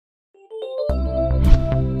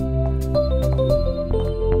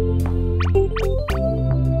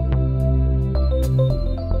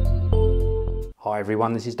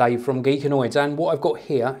everyone, this is Dave from Geekanoids, and what I've got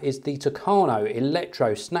here is the Tucano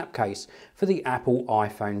Elektro Snap Case for the Apple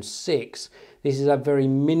iPhone 6. This is a very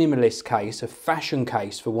minimalist case, a fashion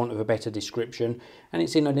case for want of a better description, and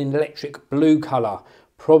it's in an electric blue colour.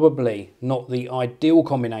 Probably not the ideal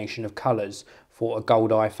combination of colours for a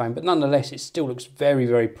gold iPhone, but nonetheless it still looks very,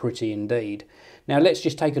 very pretty indeed. Now let's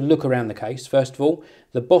just take a look around the case. First of all,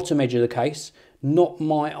 the bottom edge of the case, not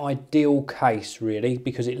my ideal case really,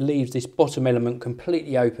 because it leaves this bottom element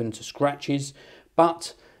completely open to scratches,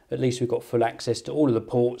 but at least we've got full access to all of the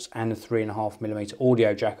ports and the 3.5mm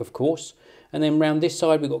audio jack, of course. And then round this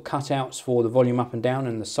side we've got cutouts for the volume up and down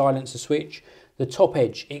and the silencer switch. The top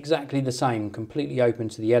edge exactly the same, completely open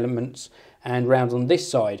to the elements. And round on this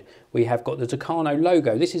side we have got the Tucano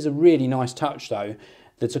logo. This is a really nice touch though.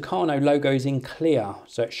 The Tucano logo is in clear,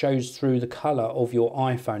 so it shows through the colour of your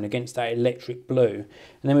iPhone against that electric blue.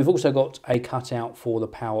 And then we've also got a cutout for the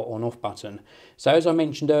power on off button. So as I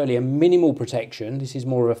mentioned earlier, minimal protection. This is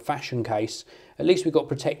more of a fashion case. At least we've got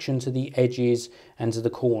protection to the edges and to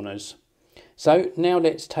the corners. So now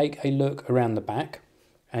let's take a look around the back,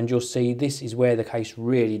 and you'll see this is where the case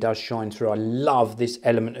really does shine through. I love this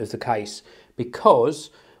element of the case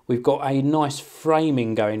because we've got a nice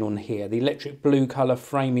framing going on here. The electric blue colour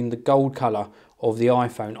framing the gold colour of the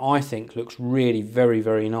iPhone, I think looks really very,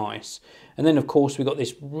 very nice. And then of course we've got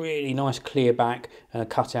this really nice clear back and a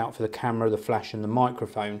cutout for the camera, the flash and the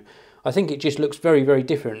microphone. I think it just looks very, very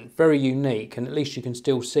different, very unique, and at least you can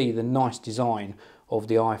still see the nice design of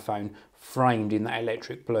the iPhone framed in that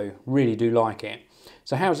electric blue. Really do like it.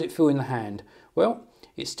 So how does it feel in the hand? Well,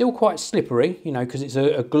 it's still quite slippery, you know, because it's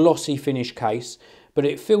a glossy finish case, but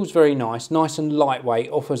it feels very nice and lightweight,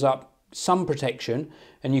 offers up some protection,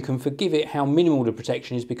 and you can forgive it how minimal the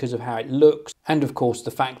protection is because of how it looks, and of course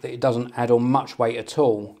the fact that it doesn't add on much weight at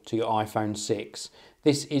all to your iPhone 6.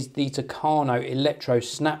 This is the Tucano Elektro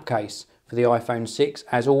Snap Case for the iPhone 6.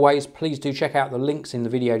 As always, please do check out the links in the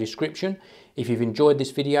video description. If you've enjoyed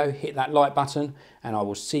this video, hit that like button, and I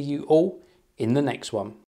will see you all in the next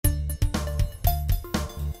one.